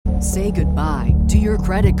Say goodbye to your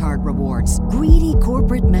credit card rewards. Greedy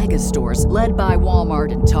corporate mega stores, led by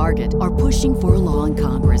Walmart and Target, are pushing for a law in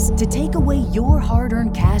Congress to take away your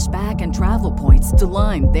hard-earned cash back and travel points to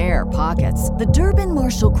line their pockets. The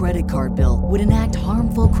Durbin-Marshall credit card bill would enact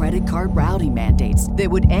harmful credit card routing mandates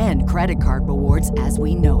that would end credit card rewards as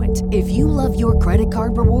we know it. If you love your credit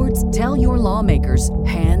card rewards, tell your lawmakers,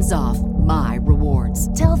 hands off my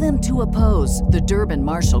rewards. Tell them to oppose the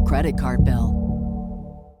Durbin-Marshall credit card bill.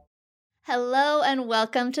 Hello and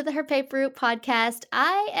welcome to the Her Paper Route podcast.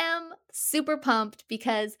 I am super pumped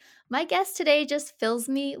because my guest today just fills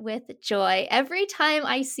me with joy. Every time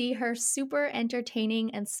I see her super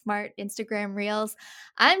entertaining and smart Instagram reels,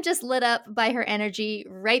 I'm just lit up by her energy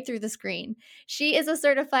right through the screen. She is a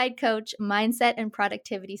certified coach, mindset and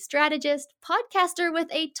productivity strategist, podcaster with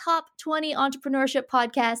a top 20 entrepreneurship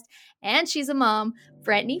podcast, and she's a mom,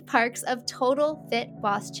 Brittany Parks of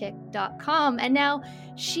TotalFitBossChick.com. And now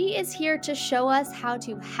she is here to show us how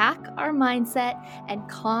to hack our mindset and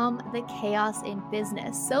calm the chaos in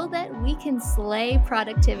business so that we can slay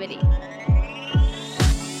productivity.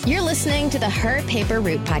 You're listening to the Her Paper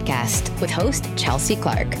Route podcast with host Chelsea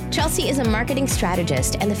Clark. Chelsea is a marketing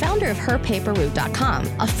strategist and the founder of HerPaperRoute.com,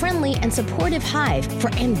 a friendly and supportive hive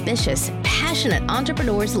for ambitious, passionate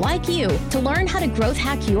entrepreneurs like you to learn how to growth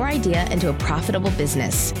hack your idea into a profitable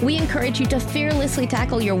business. We encourage you to fearlessly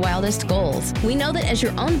tackle your wildest goals. We know that as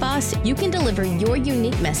your own boss, you can deliver your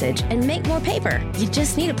unique message and make more paper. You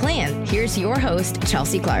just need a plan. Here's your host,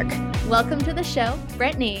 Chelsea Clark. Welcome to the show,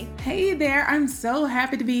 Brittany. Hey there. I'm so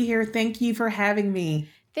happy to be here. Thank you for having me.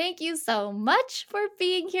 Thank you so much for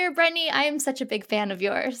being here, Brittany. I am such a big fan of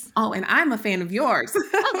yours. Oh, and I'm a fan of yours.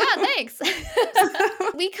 Oh, God, thanks.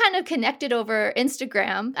 We kind of connected over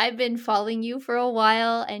Instagram. I've been following you for a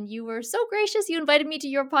while, and you were so gracious. You invited me to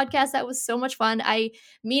your podcast. That was so much fun. I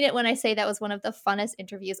mean it when I say that was one of the funnest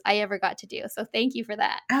interviews I ever got to do. So thank you for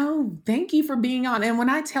that. Oh, thank you for being on. And when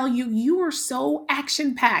I tell you, you were so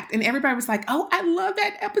action-packed, and everybody was like, oh, I love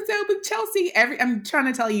that episode with Chelsea. I'm trying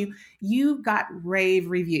to tell you, you got rave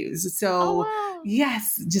reviews. So wow.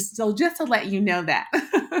 Yes, just to let you know that.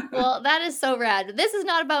 Well, that is so rad. This is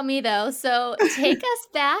not about me though. So take us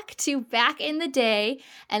back in the day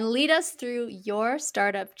and lead us through your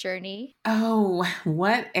startup journey. Oh,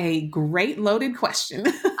 what a great loaded question.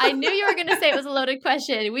 I knew you were going to say it was a loaded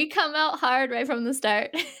question. We come out hard right from the start.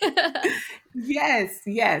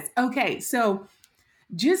 Yes. Okay. So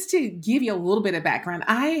just to give you a little bit of background,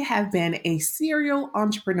 I have been a serial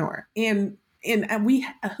entrepreneur, and we,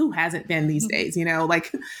 who hasn't been these days,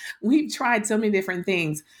 like we've tried so many different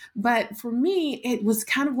things, but for me, it was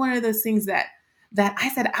kind of one of those things that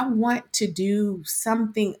I said, I want to do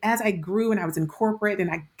something. As I grew and I was in corporate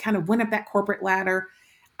and I kind of went up that corporate ladder,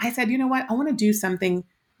 I said, you know what? I want to do something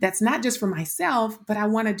that's not just for myself, but I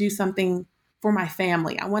want to do something for my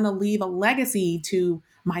family. I want to leave a legacy to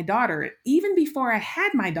my daughter. Even before I had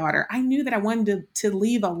my daughter, I knew that I wanted to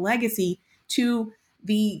leave a legacy to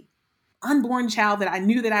the unborn child that I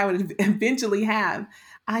knew that I would eventually have.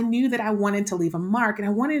 I knew that I wanted to leave a mark, and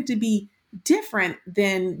I wanted it to be different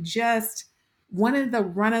than just one of the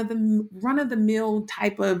run of the mill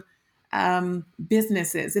type of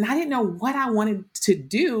businesses. And I didn't know what I wanted to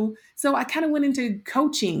do. So I kind of went into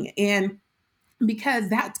coaching, and because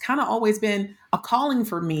that's kind of always been a calling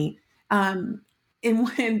for me. And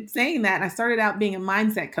when saying that, I started out being a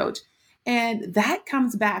mindset coach. And that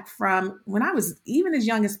comes back from when I was even as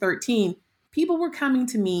young as 13, people were coming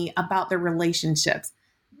to me about their relationships,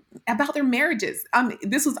 about their marriages.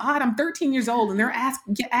 This was odd. I'm 13 years old and they're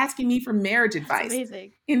asking me for marriage advice. That's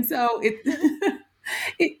amazing. And so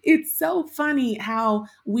it's so funny how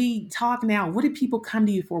we talk now. What do people come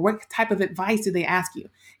to you for? What type of advice do they ask you?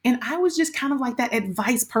 And I was just kind of like that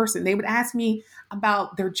advice person. They would ask me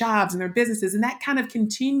about their jobs and their businesses. And that kind of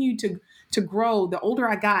continued to grow. The older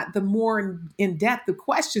I got, the more in depth the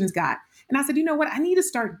questions got. And I said, you know what? I need to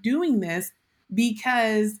start doing this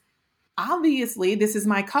because obviously this is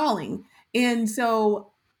my calling. And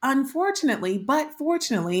so unfortunately, but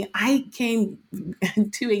fortunately, I came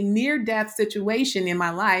to a near-death situation in my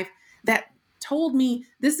life that told me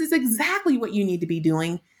this is exactly what you need to be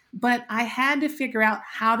doing. But I had to figure out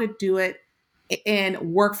how to do it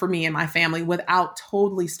and work for me and my family without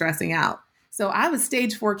totally stressing out. So I was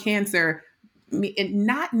stage 4 cancer, and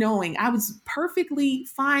not knowing, I was perfectly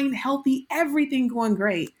fine, healthy, everything going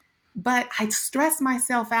great. But I stressed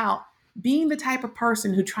myself out being the type of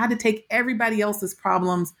person who tried to take everybody else's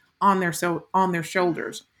problems on their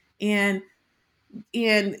shoulders. And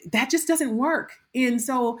that just doesn't work. And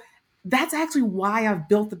so that's actually why I've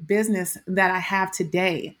built the business that I have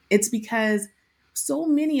today. It's because so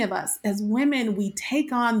many of us as women, we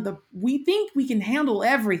take on we think we can handle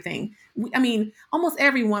everything. I mean, almost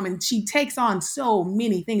every woman, she takes on so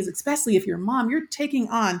many things, especially if you're a mom, you're taking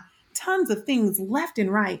on tons of things left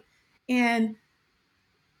and right. And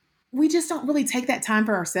we just don't really take that time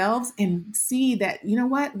for ourselves and see that, you know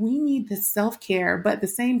what, we need the self-care, but at the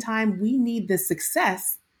same time, we need the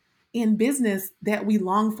success in business that we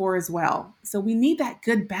long for as well. So we need that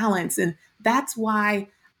good balance. And that's why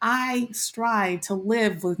I strive to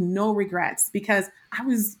live with no regrets, because I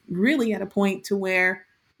was really at a point to where,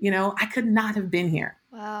 I could not have been here.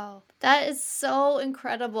 Wow, that is so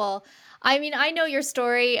incredible. I mean, I know your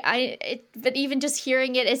story. But even just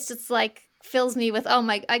hearing it, it's just like fills me with, oh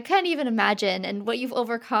my, I can't even imagine, and what you've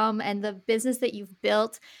overcome and the business that you've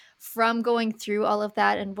built from going through all of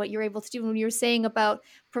that, and what you're able to do. When you were saying about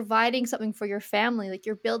providing something for your family, like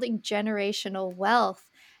you're building generational wealth,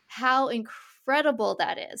 how incredible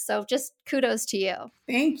that is. So just kudos to you.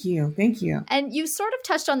 Thank you. Thank you. And you sort of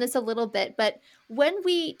touched on this a little bit, but when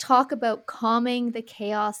we talk about calming the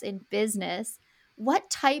chaos in business,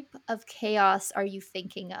 what type of chaos are you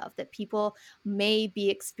thinking of that people may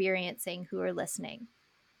be experiencing who are listening?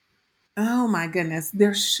 Oh my goodness.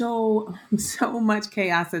 There's so much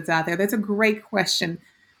chaos that's out there. That's a great question,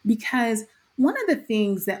 because one of the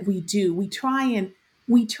things that we do, we try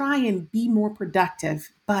and be more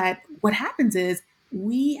productive. But what happens is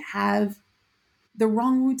we have the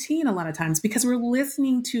wrong routine a lot of times, because we're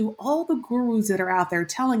listening to all the gurus that are out there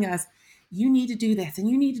telling us, you need to do this and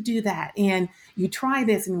you need to do that. And you try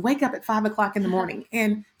this and wake up at 5 o'clock in the morning.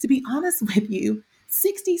 And to be honest with you,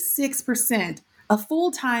 66% of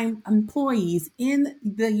full-time employees in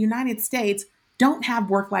the United States don't have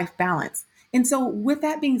work-life balance. And so with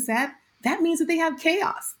that being said, that means that they have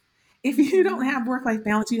chaos. If you don't have work-life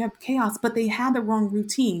balance, you have chaos, but they had the wrong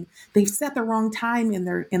routine. They've set the wrong time in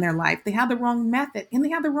their life. They have the wrong method and they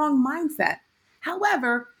have the wrong mindset.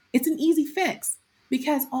 However, it's an easy fix,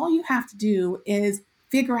 because all you have to do is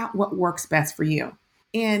figure out what works best for you.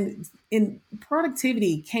 And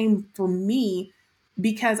productivity came for me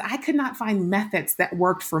because I could not find methods that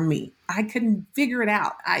worked for me. I couldn't figure it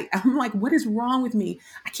out. I'm like, what is wrong with me?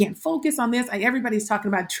 I can't focus on this. Everybody's talking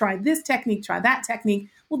about try this technique, try that technique.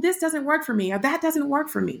 Well, this doesn't work for me, or that doesn't work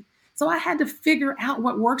for me. So I had to figure out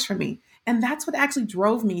what works for me. And that's what actually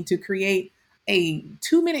drove me to create a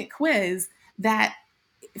 2-minute quiz that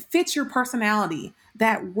fits your personality,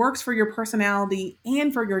 that works for your personality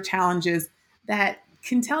and for your challenges, that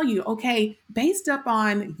can tell you, okay, based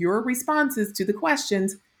upon your responses to the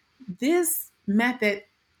questions, this method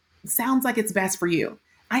sounds like it's best for you.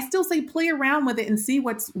 I still say play around with it and see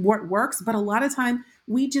what works. But a lot of time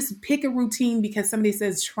we just pick a routine because somebody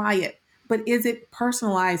says, try it. But is it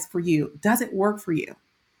personalized for you? Does it work for you?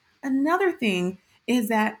 Another thing is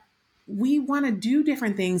that we want to do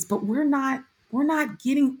different things, but we're not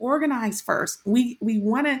getting organized first. We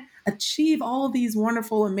want to achieve all of these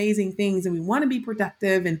wonderful, amazing things, and we want to be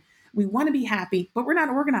productive and we want to be happy, but we're not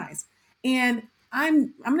organized. And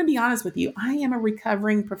I'm going to be honest with you. I am a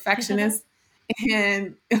recovering perfectionist.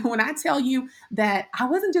 And when I tell you that I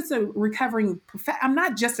wasn't just I'm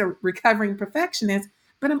not just a recovering perfectionist,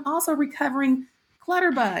 but I'm also a recovering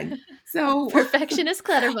clutterbug. So perfectionist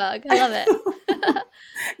clutterbug. I love it.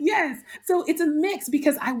 Yes. So it's a mix,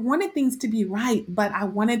 because I wanted things to be right, but I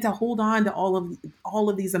wanted to hold on to all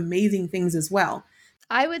of these amazing things as well.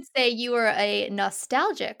 I would say you are a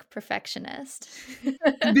nostalgic perfectionist.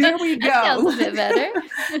 There we go. That sounds a bit better.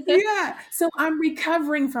 Yeah. So I'm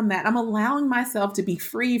recovering from that. I'm allowing myself to be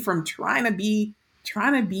free from trying to be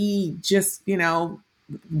just,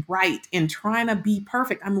 right and trying to be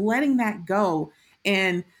perfect. I'm letting that go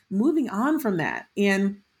and moving on from that.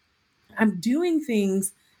 And I'm doing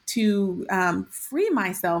things to free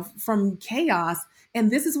myself from chaos.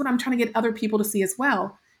 And this is what I'm trying to get other people to see as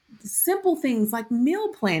well. Simple things like meal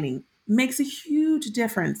planning makes a huge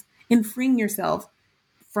difference in freeing yourself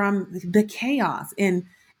from the chaos and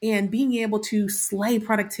being able to slay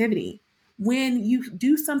productivity. When you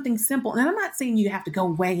do something simple, and I'm not saying you have to go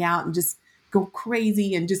way out and just go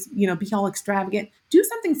crazy and just, be all extravagant. Do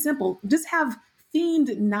something simple. Just have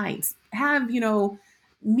themed nights. Have,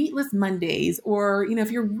 meatless Mondays, or,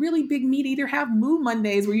 if you're really big meat eater, have Moo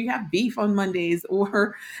Mondays where you have beef on Mondays,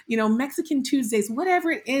 or, Mexican Tuesdays,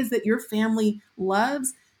 whatever it is that your family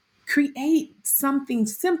loves. Create something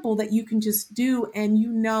simple that you can just do. And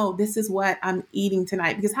this is what I'm eating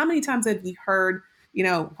tonight. Because how many times have you heard,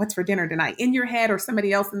 what's for dinner tonight in your head, or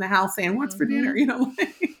somebody else in the house saying, what's for dinner?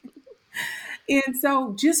 And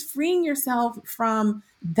so just freeing yourself from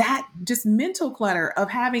that just mental clutter of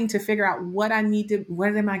having to figure out what am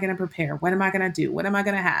I going to prepare? What am I going to do? What am I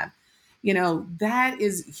going to have? that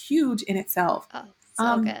is huge in itself. Oh,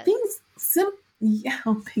 so good. Yeah,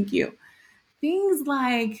 thank you. Things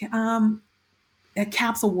like a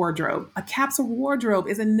capsule wardrobe. A capsule wardrobe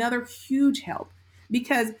is another huge help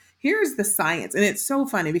because here's the science. And it's so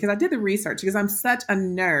funny because I did the research because I'm such a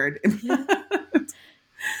nerd.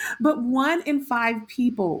 But 1 in 5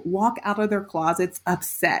 people walk out of their closets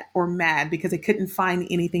upset or mad because they couldn't find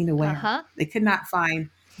anything to wear. Uh-huh. They could not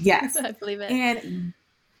find, yes. I believe it. And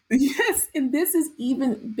yes, and this is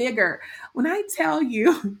even bigger. When I tell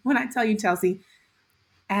you, Chelsea,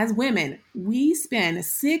 as women, we spend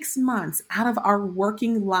 6 months out of our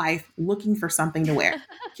working life looking for something to wear.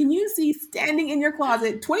 Can you see standing in your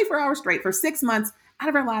closet 24 hours straight for 6 months out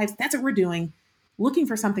of our lives? That's what we're doing, looking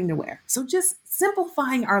for something to wear. So just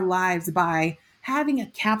simplifying our lives by having a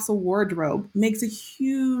capsule wardrobe makes a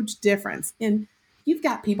huge difference. And you've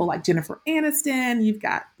got people like Jennifer Aniston, you've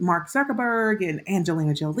got Mark Zuckerberg and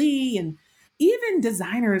Angelina Jolie, and even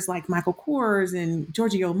designers like Michael Kors and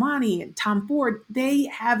Giorgio Armani and Tom Ford. They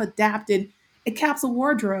have adapted a capsule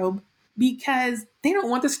wardrobe because they don't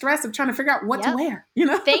want the stress of trying to figure out what to wear.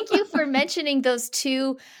 Thank you for mentioning those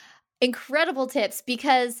 2 incredible tips,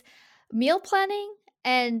 because meal planning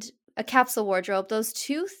and a capsule wardrobe, those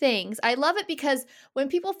 2 things, I love it because when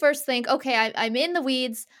people first think, okay, I'm in the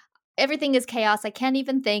weeds, everything is chaos, I can't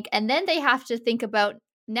even think, and then they have to think about,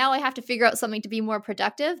 now I have to figure out something to be more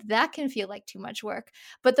productive, that can feel like too much work.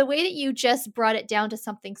 But the way that you just brought it down to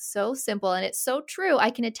something so simple, and it's so true, I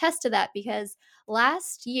can attest to that because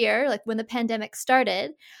last year, like when the pandemic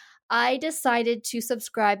started, I decided to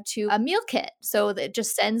subscribe to a meal kit. So that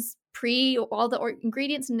just sends all the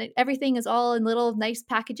ingredients and everything is all in little nice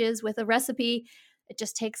packages with a recipe. It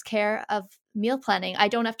just takes care of meal planning. I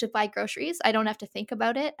don't have to buy groceries. I don't have to think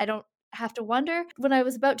about it. I don't have to wonder. When I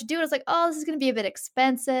was about to do it, I was like, oh, this is going to be a bit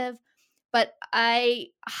expensive, but I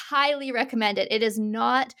highly recommend it. It is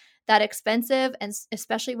not that expensive, and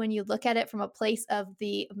especially when you look at it from a place of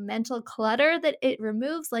the mental clutter that it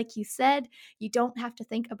removes. Like you said, you don't have to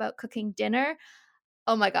think about cooking dinner.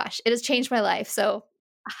 Oh my gosh, it has changed my life. So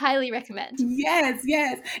I highly recommend. Yes.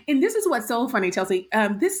 And this is what's so funny, Chelsea.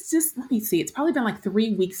 Let me see. It's probably been like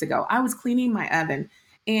 3 weeks ago. I was cleaning my oven,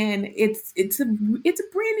 and it's a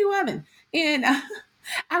brand new oven. And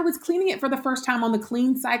I was cleaning it for the first time on the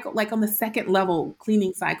clean cycle, like on the second level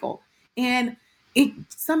cleaning cycle. And it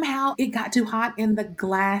got too hot and the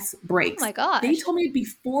glass breaks. Oh my gosh. They told me it'd be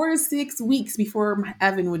 4 to 6 weeks before my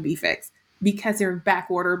oven would be fixed because they're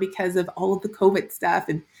back order because of all of the COVID stuff.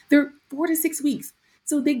 And they're 4 to 6 weeks.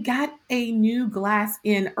 So they got a new glass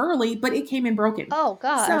in early, but it came in broken. Oh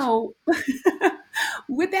gosh. So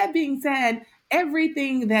with that being said,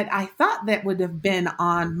 everything that I thought that would have been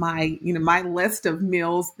on my list of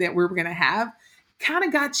meals that we were going to have kind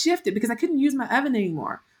of got shifted because I couldn't use my oven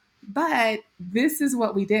anymore. But this is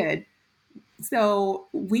what we did. So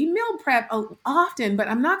we meal prep often, but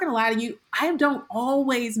I'm not going to lie to you. I don't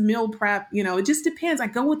always meal prep. It just depends. I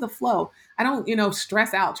go with the flow. I don't,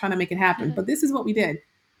 stress out trying to make it happen. But this is what we did.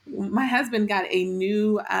 My husband got a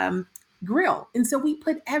new grill. And so we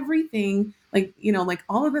put everything like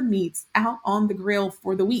all of the meats out on the grill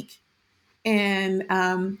for the week. And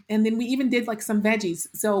then we even did like some veggies.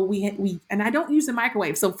 So and I don't use the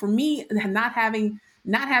microwave. So for me, not having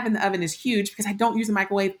the oven is huge because I don't use the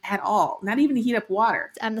microwave at all, not even to heat up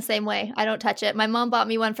water. I'm the same way. I don't touch it. My mom bought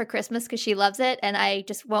me one for Christmas because she loves it, and I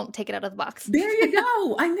just won't take it out of the box. There you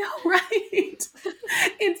go. I know, right?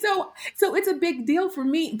 And so it's a big deal for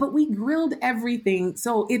me, but we grilled everything.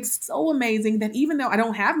 So it's so amazing that even though I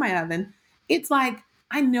don't have my oven, it's like,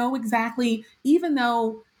 I know exactly, even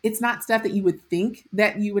though it's not stuff that you would think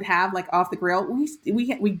that you would have like off the grill.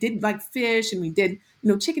 We did like fish and we did,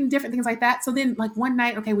 chicken, different things like that. So then like one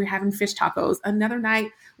night, okay, we're having fish tacos. Another night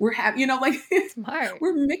we're having, smart.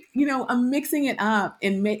 I'm mixing it up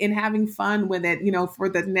and having fun with it, for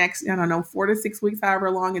the next, 4 to 6 weeks, however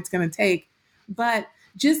long it's going to take. But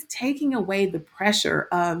just taking away the pressure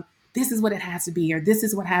of this is what it has to be, or this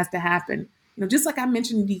is what has to happen. Just like I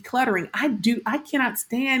mentioned, decluttering, I cannot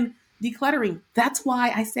stand decluttering. That's why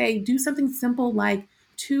I say do something simple like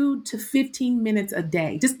 2 to 15 minutes a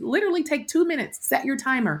day. Just literally take 2 minutes, set your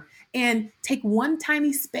timer, and take one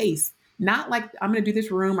tiny space. Not like I'm going to do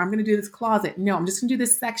this room, I'm going to do this closet. No, I'm just going to do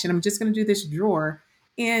this section. I'm just going to do this drawer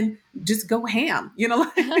and just go ham,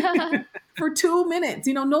 for 2 minutes,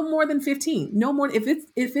 no more than 15, no more. If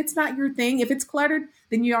it's not your thing, if it's cluttered,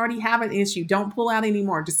 then you already have an issue. Don't pull out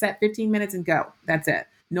anymore. Just set 15 minutes and go. That's it.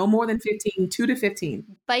 No more than 15, 2 to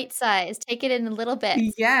 15. Bite size. Take it in little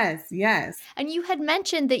bits. Yes, yes. And you had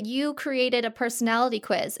mentioned that you created a personality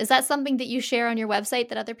quiz. Is that something that you share on your website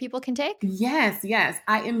that other people can take? Yes, yes.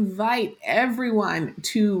 I invite everyone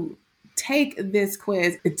to take this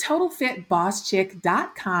quiz at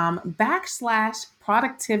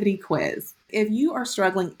totalfitbosschick.com/productivity quiz. If you are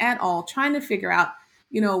struggling at all trying to figure out,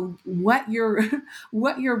 what your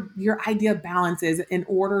your ideal balance is in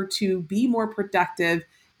order to be more productive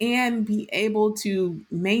and be able to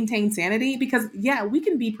maintain sanity, because yeah, we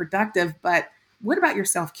can be productive, but what about your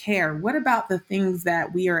self-care? What about the things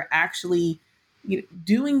that we are actually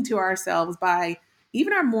doing to ourselves by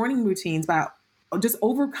even our morning routines, by just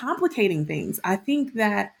overcomplicating things? I think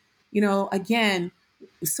that, again,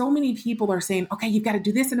 so many people are saying, okay, you've got to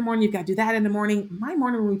do this in the morning, you've got to do that in the morning. My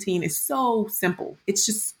morning routine is so simple. It's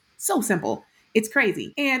just so simple. It's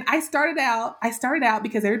crazy. And I started out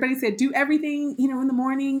because everybody said, do everything, in the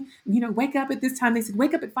morning, wake up at this time. They said,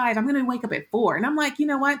 wake up at 5. I'm going to wake up at 4. And I'm like, you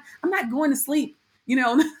know what? I'm not going to sleep,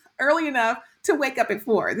 early enough to wake up at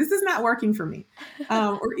 4. This is not working for me.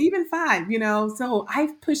 Or even 5, so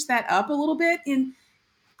I've pushed that up a little bit. And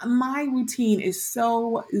my routine is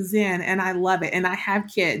so zen and I love it. And I have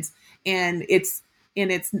kids and it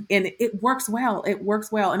works well. It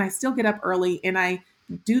works well. And I still get up early and I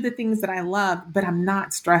do the things that I love, but I'm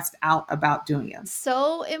not stressed out about doing it.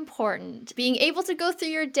 So important. Being able to go through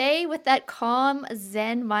your day with that calm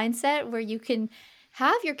Zen mindset where you can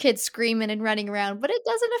have your kids screaming and running around, but it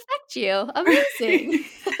doesn't affect you. Amazing.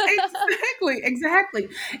 Exactly.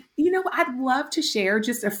 I'd love to share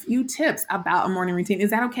just a few tips about a morning routine. Is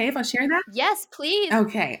that okay if I share that? Yes, please.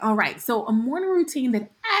 Okay. All right. So a morning routine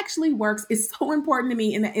that actually works is so important to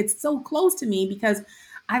me and it's so close to me because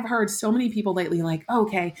I've heard so many people lately like,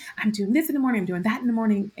 okay, I'm doing this in the morning, I'm doing that in the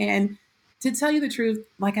morning. And to tell you the truth,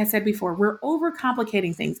 like I said before, we're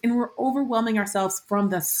overcomplicating things and we're overwhelming ourselves from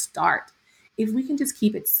the start. If we can just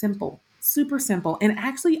keep it simple, super simple, and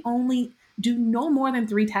actually only do no more than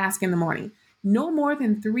 3 tasks in the morning, no more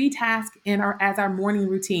than 3 tasks as our morning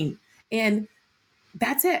routine. And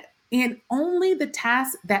that's it. And only the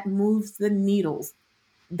task that moves the needles.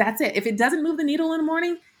 That's it. If it doesn't move the needle in the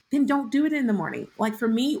morning, then don't do it in the morning. Like for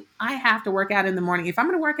me, I have to work out in the morning. If I'm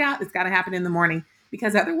going to work out, it's got to happen in the morning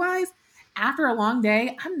because otherwise, after a long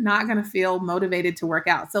day, I'm not going to feel motivated to work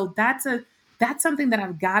out. So that's something that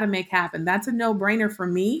I've got to make happen. That's a no-brainer for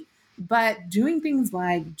me. But doing things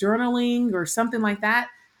like journaling or something like that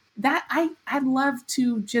I'd love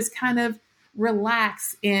to just kind of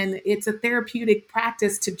relax, and it's a therapeutic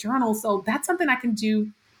practice to journal. So that's something I can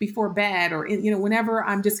do before bed or whenever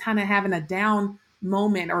I'm just kind of having a down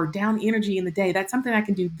moment or down energy in the day. That's something I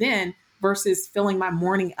can do then versus filling my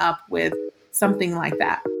morning up with something like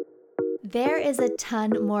that. There is a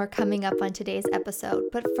ton more coming up on today's episode,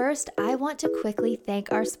 but first I want to quickly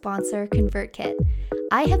thank our sponsor, ConvertKit.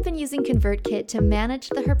 I have been using ConvertKit to manage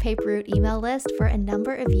the Her Paper Route email list for a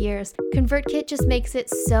number of years. ConvertKit just makes it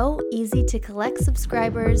so easy to collect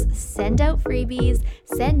subscribers, send out freebies,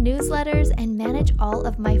 send newsletters, and manage all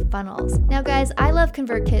of my funnels. Now guys, I love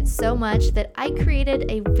ConvertKit so much that I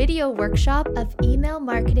created a video workshop of email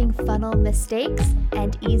marketing funnel mistakes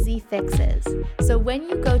and easy fixes. So when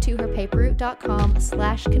you go to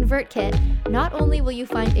herpaperroute.com/ConvertKit, not only will you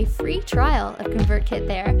find a free trial of ConvertKit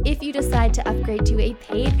there, if you decide to upgrade to a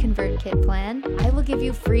paid ConvertKit plan, I will give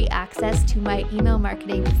you free access to my email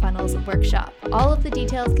marketing funnels workshop. All of the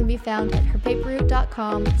details can be found at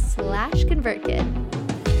herpaperroute.com/ConvertKit.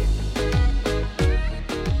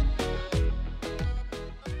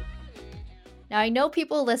 Now, I know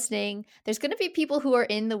people listening, there's going to be people who are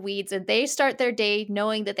in the weeds and they start their day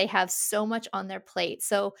knowing that they have so much on their plate.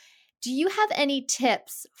 So do you have any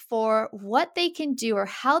tips for what they can do or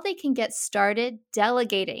how they can get started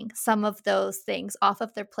delegating some of those things off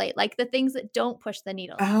of their plate, like the things that don't push the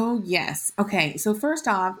needle? Oh, yes. Okay. So first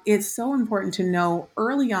off, it's so important to know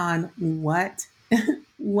early on what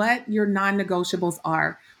your non-negotiables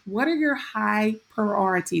are. What are your high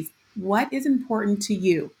priorities? What is important to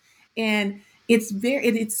you? And it's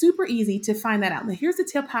super easy to find that out. Now, here's the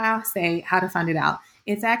tip how I say how to find it out.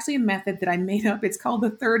 It's actually a method that I made up. It's called the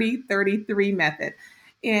 30-33 method.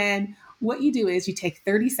 And what you do is you take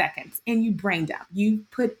 30 seconds and you brain dump. You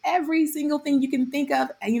put every single thing you can think of,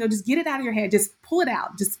 and, just get it out of your head. Just pull it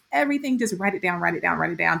out. Just everything. Just write it down,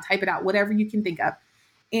 type it out, whatever you can think of.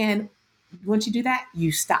 And once you do that,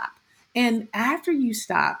 you stop. And after you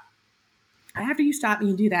stop and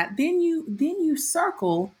you do that, then you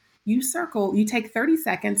circle, you take 30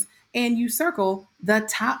 seconds and you circle the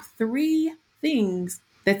top 3 things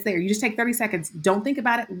that's there. You just take 30 seconds. Don't think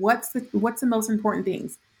about it. What's the most important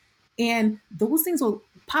things? And those things will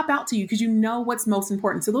pop out to you because you know what's most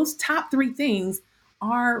important. So those top 3 things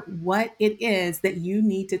are what it is that you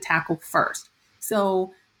need to tackle first.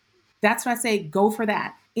 So that's why I say go for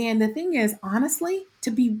that. And the thing is, honestly, to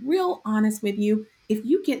be real honest with you, if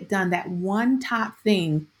you get done that one top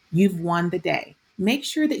thing, you've won the day. Make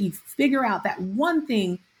sure that you figure out that one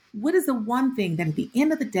thing. What is the one thing that at the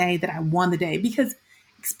end of the day that I won the day? Because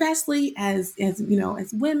especially as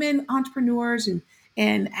women entrepreneurs,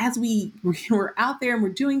 and as we're out there and we're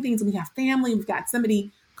doing things and we have family, we've got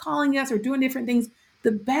somebody calling us or doing different things,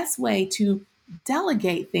 the best way to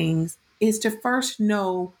delegate things is to first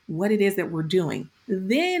know what it is that we're doing.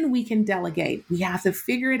 Then we can delegate. We have to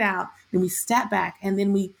figure it out. Then we step back and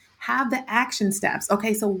then we have the action steps.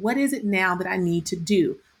 Okay, so what is it now that I need to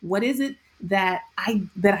do? What is it that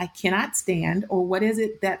I cannot stand, or what is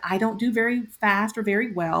it that I don't do very fast or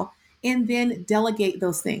very well? And then delegate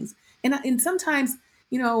those things. And sometimes,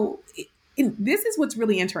 this is what's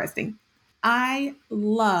really interesting. I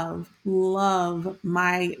love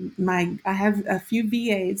my I have a few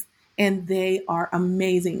VAs and they are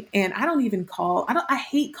amazing. And I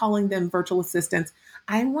hate calling them virtual assistants.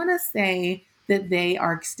 I want to say that they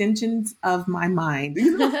are extensions of my mind.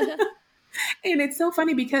 And it's so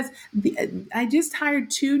funny because I just hired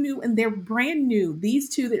 2 new and they're brand new. These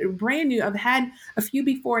 2 that are brand new, I've had a few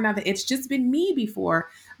before and it's just been me before.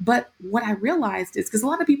 But what I realized is, because a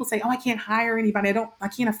lot of people say, oh, I can't hire anybody. I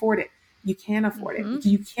can't afford it. You can afford it.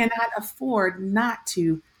 You cannot afford not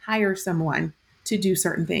to hire someone to do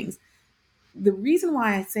certain things. The reason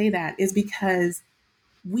why I say that is because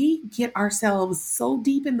we get ourselves so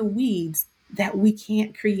deep in the weeds that we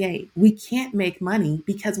can't create. We can't make money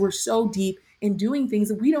because we're so deep in doing things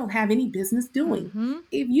that we don't have any business doing. Mm-hmm.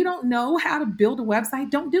 If you don't know how to build a website,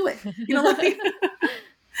 don't do it. You know what I mean?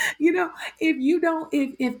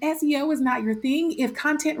 If SEO is not your thing, if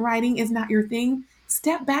content writing is not your thing,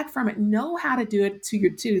 step back from it. Know how to do it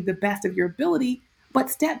to the best of your ability, but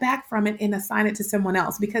step back from it and assign it to someone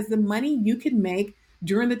else, because the money you can make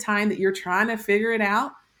during the time that you're trying to figure it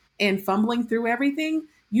out and fumbling through everything,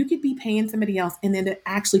 you could be paying somebody else and then to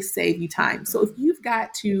actually save you time. So if you've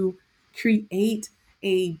got to create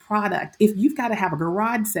a product, if you've got to have a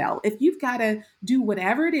garage sale, if you've got to do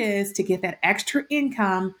whatever it is to get that extra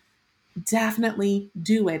income, definitely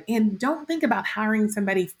do it. And don't think about hiring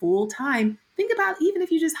somebody full time. Think about even if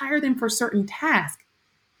you just hire them for certain tasks,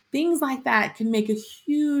 things like that can make a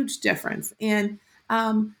huge difference. And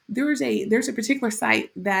there's a particular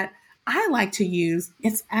site that I like to use.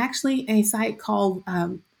 It's actually a site called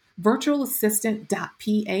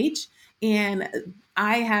virtualassistant.ph. And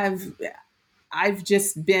I've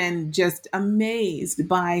just been amazed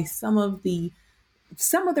by some of the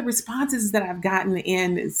responses that I've gotten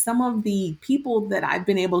and some of the people that I've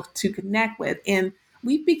been able to connect with. And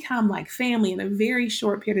we've become like family in a very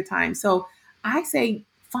short period of time. So I say,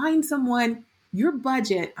 find someone, your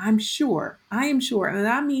budget, I am sure, and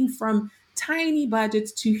I mean from tiny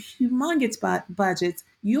budgets to humongous budgets,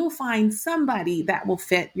 you'll find somebody that will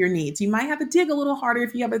fit your needs. You might have to dig a little harder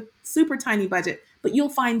if you have a super tiny budget, but you'll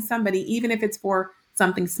find somebody, even if it's for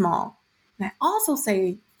something small. And I also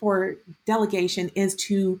say for delegation is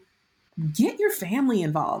to get your family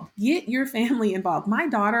involved. My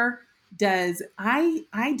daughter does, I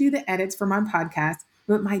do the edits for my podcast,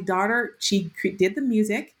 but my daughter, she did the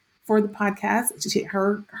music for the podcast.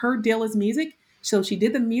 Her deal is music. So she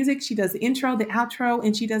did the music, she does the intro, the outro,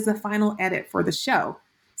 and she does the final edit for the show.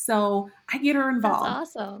 So I get her involved.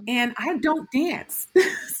 That's awesome. And I don't dance.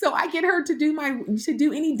 So I get her to do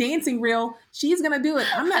any dancing reel. She's going to do it.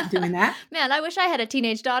 I'm not doing that. Man, I wish I had a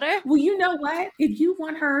teenage daughter. Well, you know what? If you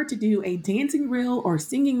want her to do a dancing reel or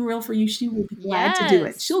singing reel for you, she will be glad to do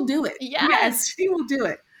it. She'll do it. Yes, she will do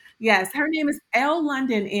it. Yes. Her name is Elle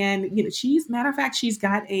London. And matter of fact, she's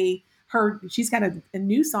got a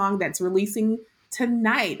new song that's releasing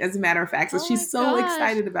tonight, as a matter of fact. So she's so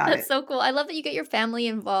excited about it. That's so cool. I love that you get your family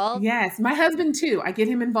involved. Yes. My husband too. I get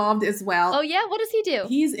him involved as well. Oh yeah? What does he do?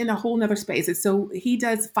 He's in a whole nother space. So he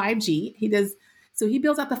does 5G. He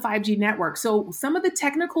builds out the 5G network. So some of the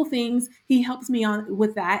technical things, he helps me on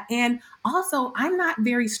with that. And also, I'm not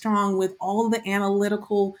very strong with all the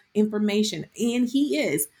analytical information, and he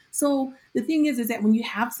is. So the thing is that when you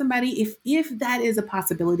have somebody, if that is a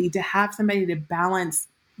possibility, to have somebody to balance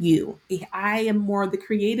you. I am more the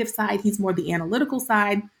creative side. He's more the analytical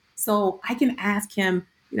side. So I can ask him,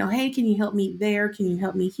 hey, can you help me there? Can you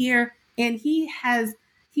help me here? And he has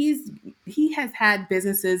had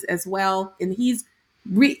businesses as well. And he's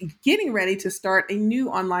getting ready to start a new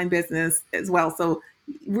online business as well. So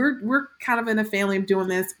we're kind of in a family of doing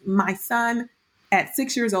this. My son at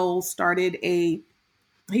 6 years old started a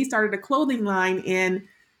clothing line in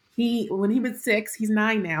when he was 6, he's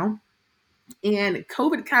 9 now. And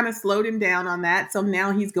COVID kind of slowed him down on that. So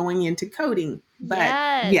now he's going into coding.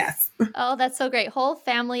 But yes. Oh, that's so great. Whole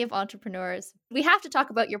family of entrepreneurs. We have to talk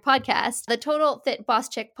about your podcast, the Total Fit Boss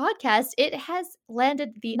Chick podcast. It has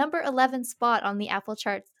landed the number 11 spot on the Apple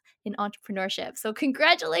charts in entrepreneurship. So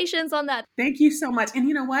congratulations on that. Thank you so much. And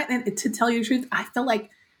you know what? And to tell you the truth, I feel like,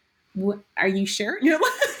 are you sure? You know,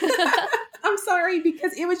 I'm sorry,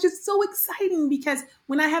 because it was just so exciting, because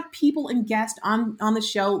when I have people and guests on the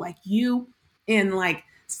show like you and like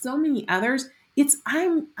so many others,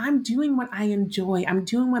 I'm doing what I enjoy. I'm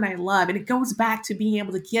doing what I love. And it goes back to being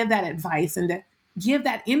able to give that advice and to give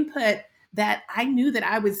that input that I knew that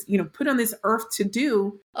I was, put on this earth to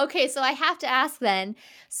do. Okay, so I have to ask then.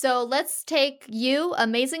 So let's take you,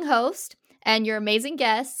 amazing host, and your amazing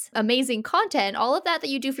guests, amazing content, all of that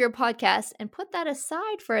you do for your podcast, and put that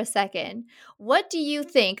aside for a second. What do you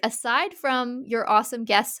think, aside from your awesome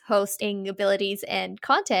guest hosting abilities and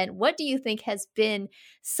content, what do you think has been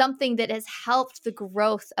something that has helped the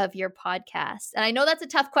growth of your podcast? And I know that's a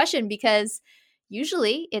tough question, because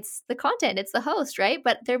usually it's the content, it's the host, right?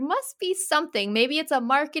 But there must be something. Maybe it's a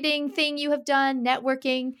marketing thing you have done,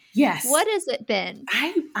 networking. Yes. What has it been?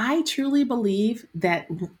 I truly believe that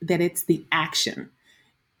it's the action.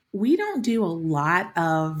 We don't do a lot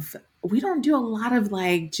of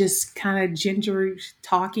like just kind of ginger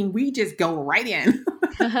talking. We just go right in.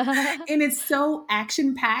 And it's so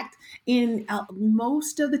action packed. In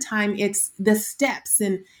most of the time, it's the steps,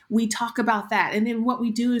 and we talk about that. And then what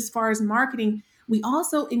we do as far as marketing, we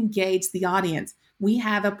also engage the audience. We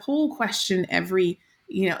have a poll question every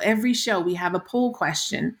show. We have a poll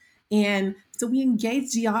question. And so we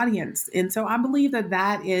engage the audience. And so I believe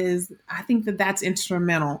I think that's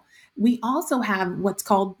instrumental. We also have what's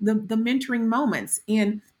called the mentoring moments.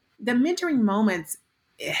 And the mentoring moments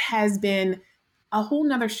has been a whole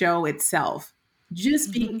nother show itself,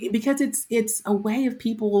 because it's a way to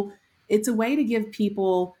give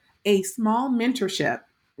people a small mentorship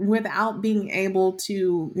without being able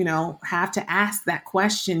to, have to ask that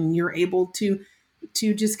question. You're able to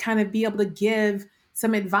just kind of be able to give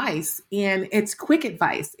some advice, and it's quick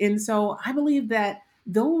advice. And so I believe that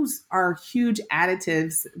those are huge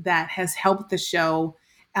additives that has helped the show.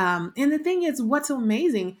 And the thing is, what's so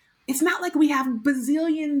amazing, it's not like we have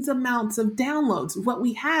bazillions amounts of downloads. What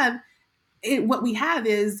we have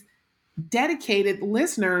is dedicated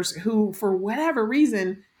listeners who, for whatever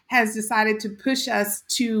reason, has decided to push us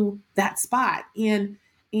to that spot. And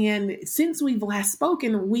since we've last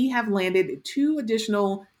spoken, we have landed 2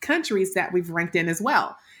 additional countries that we've ranked in as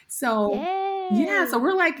well. So yeah, so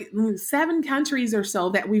we're like 7 countries or so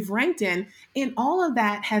that we've ranked in. And all of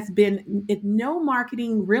that has been no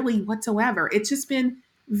marketing really whatsoever. It's just been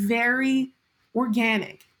very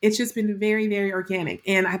organic. It's just been very, very organic.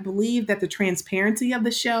 And I believe that the transparency of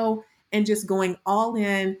the show and just going all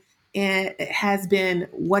in has been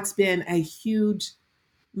what's been a huge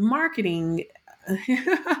marketing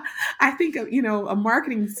I think, a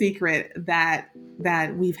marketing secret that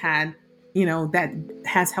we've had, that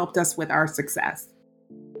has helped us with our success.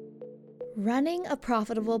 Running a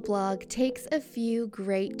profitable blog takes a few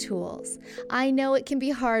great tools. I know it can be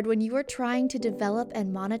hard when you are trying to develop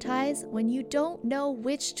and monetize, when you don't know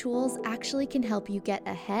which tools actually can help you get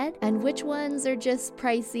ahead and which ones are just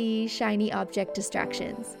pricey, shiny object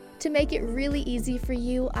distractions. To make it really easy for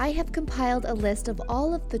you, I have compiled a list of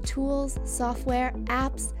all of the tools, software,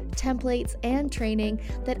 apps, templates, and training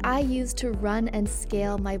that I use to run and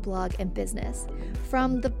scale my blog and business.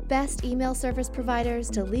 From the best email service providers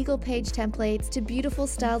to legal page templates to beautiful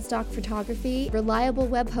styled stock photography, reliable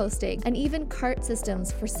web hosting, and even cart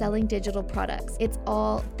systems for selling digital products. It's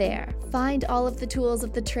all there. Find all of the tools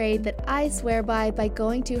of the trade that I swear by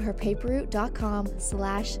going to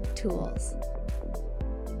herpaperroute.com/tools.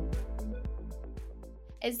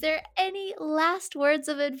 Is there any last words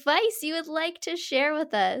of advice you would like to share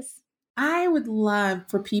with us? I would love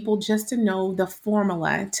for people just to know the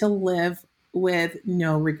formula to live with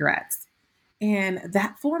no regrets. And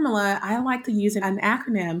that formula, I like to use an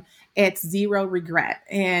acronym. It's 0 regret.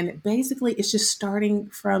 And basically, it's just starting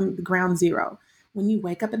from the ground zero. When you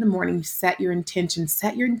wake up in the morning, you set your intentions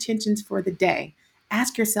for the day.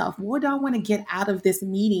 Ask yourself, what do I want to get out of this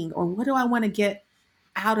meeting? Or what do I want to get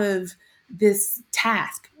out of this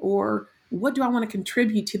task? Or what do I want to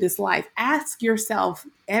contribute to this life? Ask yourself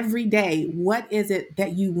every day, what is it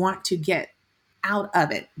that you want to get out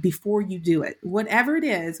of it before you do it? Whatever it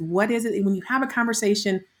is, what is it when you have a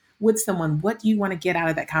conversation with someone, what do you want to get out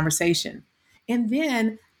of that conversation? And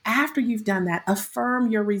then after you've done that,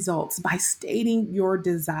 affirm your results by stating your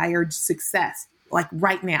desired success, like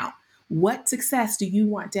right now. What success do you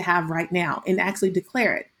want to have right now? And actually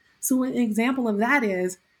declare it. So an example of that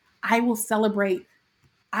is I celebrate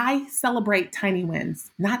tiny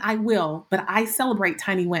wins. Not I will, but I celebrate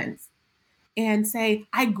tiny wins. And say,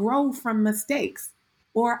 I grow from mistakes,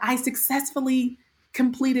 or I successfully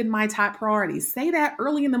completed my top priorities. Say that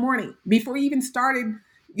early in the morning before you even started,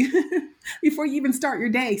 before you even start your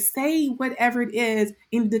day. Say whatever it is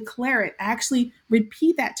and declare it. Actually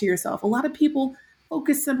repeat that to yourself. A lot of people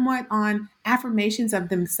focus somewhat on affirmations of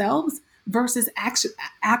themselves versus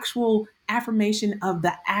actual affirmation of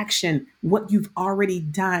the action, what you've already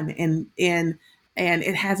done. And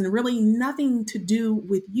it has really nothing to do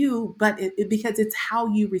with you, but because it's how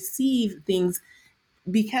you receive things,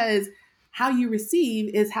 because how you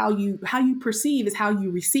receive is how you perceive is how you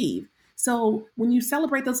receive. So when you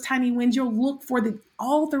celebrate those tiny wins, you'll look for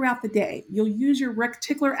all throughout the day. You'll use your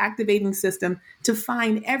reticular activating system to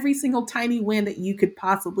find every single tiny win that you could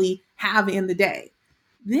possibly have in the day.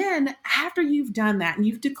 Then after you've done that and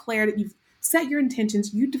you've declared it, you've set your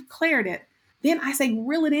intentions, you declared it, then I say,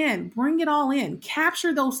 reel it in, bring it all in,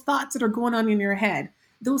 capture those thoughts that are going on in your head,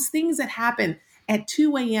 those things that happen at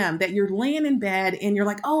 2 a.m. that you're laying in bed and you're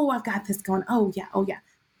like, oh, I've got this going. Oh yeah.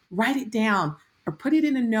 Write it down or put it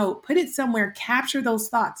in a note, put it somewhere, capture those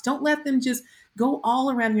thoughts. Don't let them just go all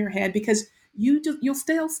around your head, because you'll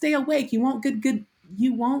still stay awake. You won't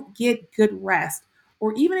get good rest.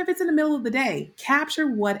 Or even if it's in the middle of the day, capture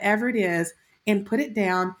whatever it is and put it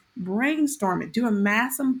down, brainstorm it, do a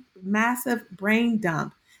massive brain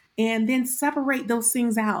dump, and then separate those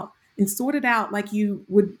things out and sort it out like you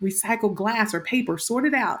would recycle glass or paper. Sort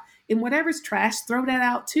it out. And whatever's trash, throw that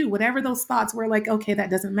out too. Whatever those thoughts were like, okay, that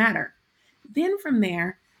doesn't matter. Then from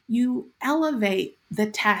there, you elevate the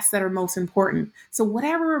tasks that are most important. So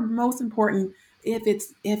whatever are most important, if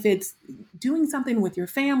it's doing something with your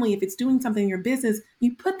family, if it's doing something in your business,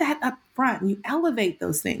 you put that up front and you elevate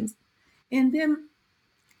those things. And then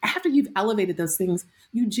after you've elevated those things,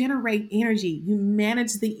 you generate energy. You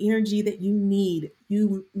manage the energy that you need.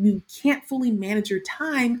 You can't fully manage your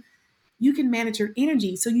time. You can manage your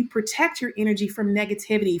energy. So you protect your energy from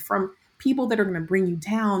negativity, from people that are going to bring you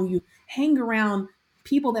down. You hang around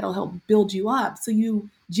people that'll help build you up. So you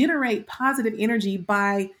generate positive energy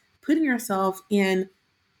by putting yourself in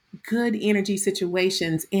good energy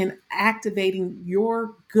situations and activating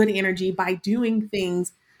your good energy by doing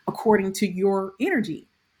things according to your energy.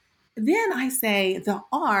 Then I say the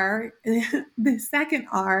R, the second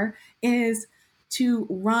R is to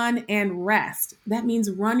run and rest. That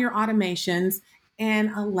means run your automations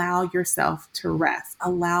and allow yourself to rest,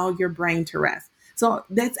 allow your brain to rest. So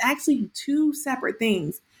that's actually two separate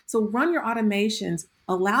things. So run your automations,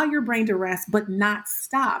 allow your brain to rest, but not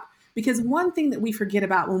stop. Because one thing that we forget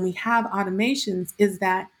about when we have automations is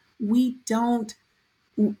that we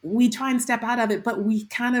try and step out of it, but we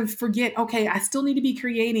kind of forget, okay, I still need to be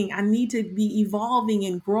creating. I need to be evolving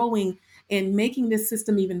and growing and making this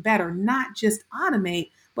system even better, not just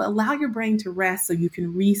automate, but allow your brain to rest so you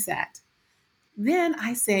can reset. Then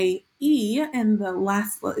I say E, and the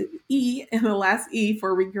last E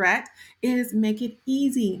for regret is make it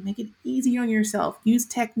easy. Make it easy on yourself. Use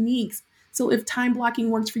techniques. So if time blocking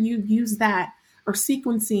works for you, use that. Or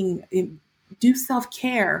sequencing, do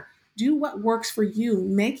self-care, do what works for you.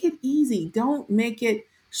 Make it easy. Don't make it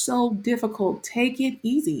so difficult. Take it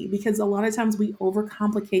easy, because a lot of times we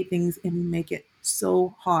overcomplicate things and we make it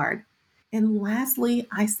so hard. And lastly,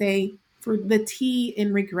 I say for the T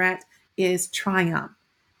in regret is triumph.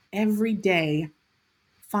 Every day,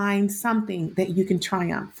 find something that you can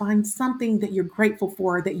triumph. Find something that you're grateful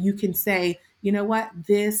for, that you can say, you know what,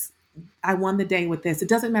 I won the day with this. It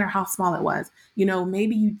doesn't matter how small it was.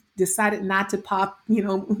 Maybe you decided not to pop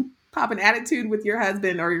an attitude with your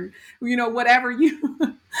husband, or, whatever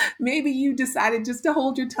maybe you decided just to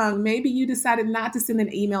hold your tongue. Maybe you decided not to send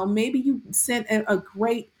an email. Maybe you sent a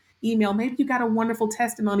great email. Maybe you got a wonderful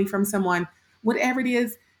testimony from someone. Whatever it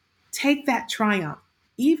is, take that triumph.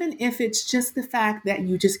 Even if it's just the fact that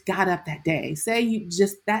you just got up that day. Say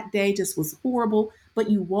that day just was horrible, but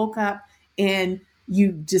you woke up and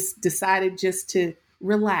you just decided just to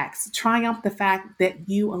relax. Triumph the fact that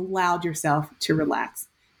you allowed yourself to relax.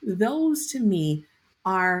 Those to me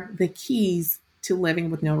are the keys to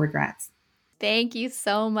living with no regrets. Thank you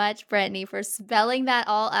so much, Brittany, for spelling that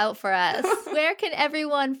all out for us. Where can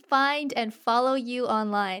everyone find and follow you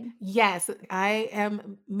online? Yes, I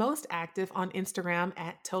am most active on Instagram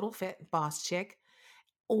at Total Fit Boss Chick,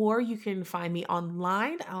 or you can find me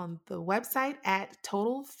online on the website at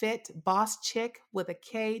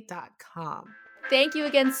totalfitbosschick.com. Thank you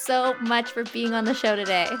again so much for being on the show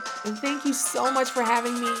today. And thank you so much for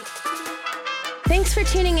having me. Thanks for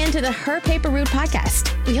tuning in to the Her Paper Route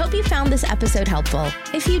podcast. We hope you found this episode helpful.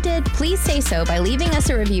 If you did, please say so by leaving us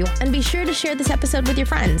a review and be sure to share this episode with your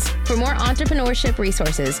friends. For more entrepreneurship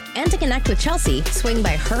resources and to connect with Chelsea, swing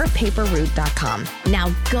by herpaperroute.com.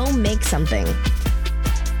 Now go make something.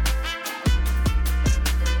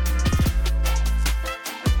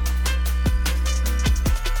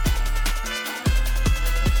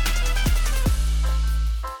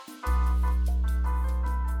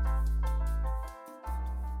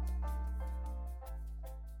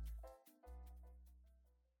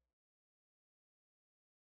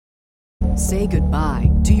 Say goodbye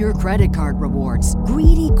to your credit card rewards.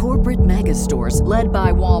 Greedy corporate mega stores, led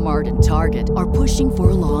by Walmart and Target, are pushing for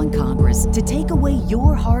a law in Congress to take away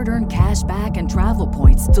your hard-earned cash back and travel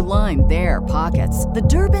points to line their pockets. The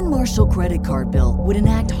Durbin-Marshall credit card bill would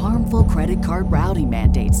enact harmful credit card routing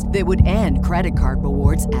mandates that would end credit card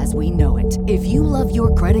rewards as we know it. If you love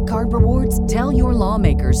your credit card rewards, tell your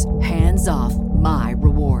lawmakers, hands off my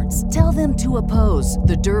rewards. Tell them to oppose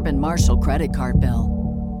the Durbin-Marshall credit card bill.